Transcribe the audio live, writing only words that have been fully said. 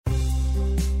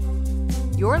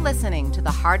You're listening to the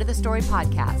Heart of the Story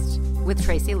podcast with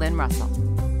Tracey Lynn Russell.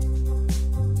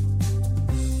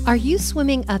 Are you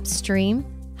swimming upstream?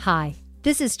 Hi,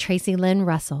 this is Tracey Lynn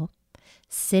Russell.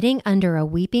 Sitting under a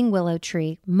weeping willow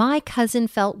tree, my cousin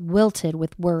felt wilted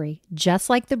with worry, just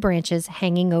like the branches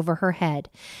hanging over her head.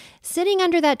 Sitting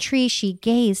under that tree, she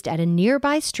gazed at a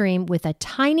nearby stream with a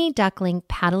tiny duckling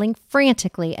paddling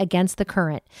frantically against the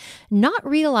current. Not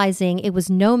realizing it was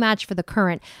no match for the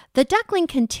current, the duckling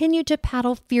continued to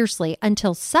paddle fiercely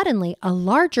until suddenly a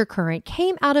larger current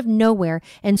came out of nowhere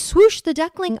and swooshed the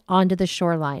duckling onto the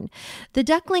shoreline. The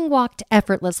duckling walked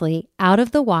effortlessly out of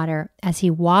the water as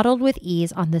he waddled with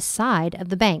ease on the side of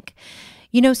the bank.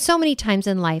 You know, so many times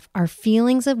in life, our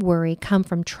feelings of worry come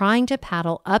from trying to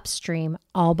paddle upstream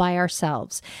all by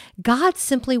ourselves. God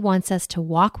simply wants us to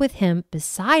walk with Him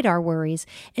beside our worries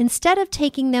instead of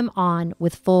taking them on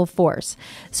with full force.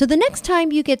 So the next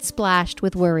time you get splashed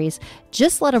with worries,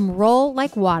 just let them roll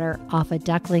like water off a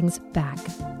duckling's back.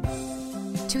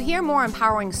 To hear more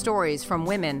empowering stories from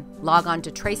women, log on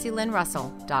to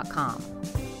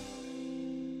TraceyLynnRussell.com.